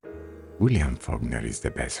William Faulkner is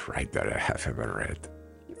the best writer I have ever read.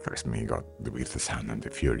 He first got with The Sound and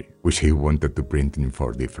the Fury, which he wanted to print in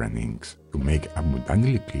 4 different inks, to make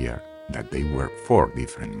abundantly clear that they were 4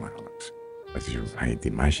 different monologues. As you might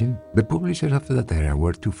imagine, the publishers of that era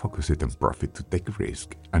were too focused on profit to take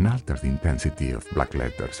risk and alter the intensity of black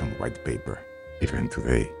letters on white paper. Even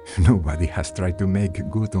today, nobody has tried to make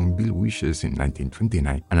good on Bill Wishes in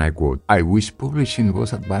 1929, and I quote, "I wish publishing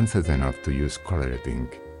was advanced enough to use colored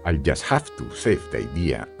ink. I'll just have to save the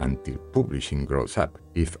idea until publishing grows up.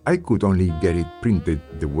 If I could only get it printed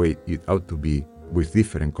the way it ought to be, with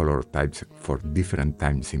different color types for different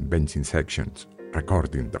times in benching sections,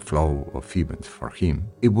 recording the flow of events for him,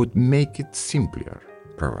 it would make it simpler,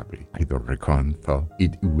 probably. I don't reckon, though,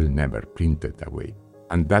 it will never print it that way.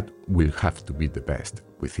 And that will have to be the best,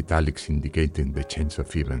 with italics indicating the change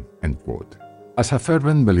of event," end quote. As a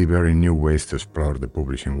fervent believer in new ways to explore the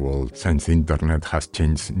publishing world, since the internet has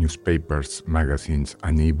changed newspapers, magazines,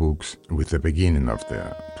 and ebooks with the beginning of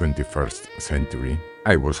the 21st century,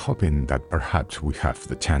 I was hoping that perhaps we have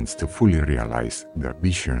the chance to fully realize the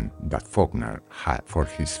vision that Faulkner had for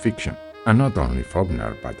his fiction. And not only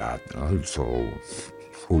Faulkner, but also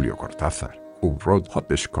Julio Cortázar, who wrote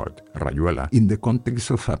Hopscotch, Rayuela, in the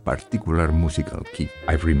context of a particular musical key.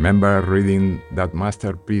 I remember reading that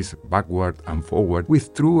masterpiece backward and forward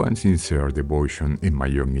with true and sincere devotion in my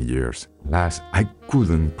young years. Alas, I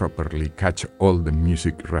couldn't properly catch all the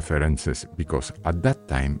music references because at that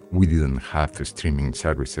time we didn't have streaming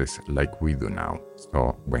services like we do now.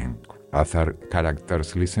 So when other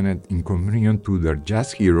characters listened in communion to their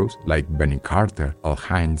jazz heroes like Benny Carter, Al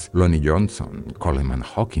Hines, Lonnie Johnson, Coleman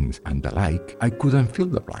Hawkins, and the like, I couldn't fill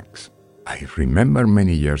the blanks. I remember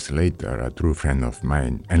many years later a true friend of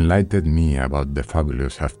mine enlightened me about The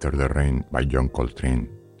Fabulous After the Rain by John Coltrane.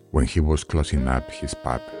 When he was closing up his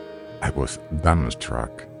pub, I was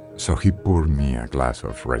dumbstruck, so he poured me a glass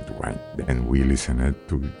of red wine. Then we listened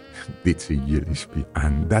to Dizzy Gillespie,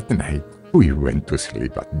 and that night we went to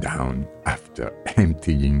sleep at dawn after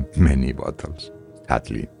emptying many bottles.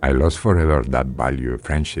 Sadly, I lost forever that valued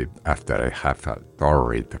friendship after I had a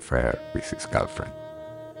torrid affair with his girlfriend.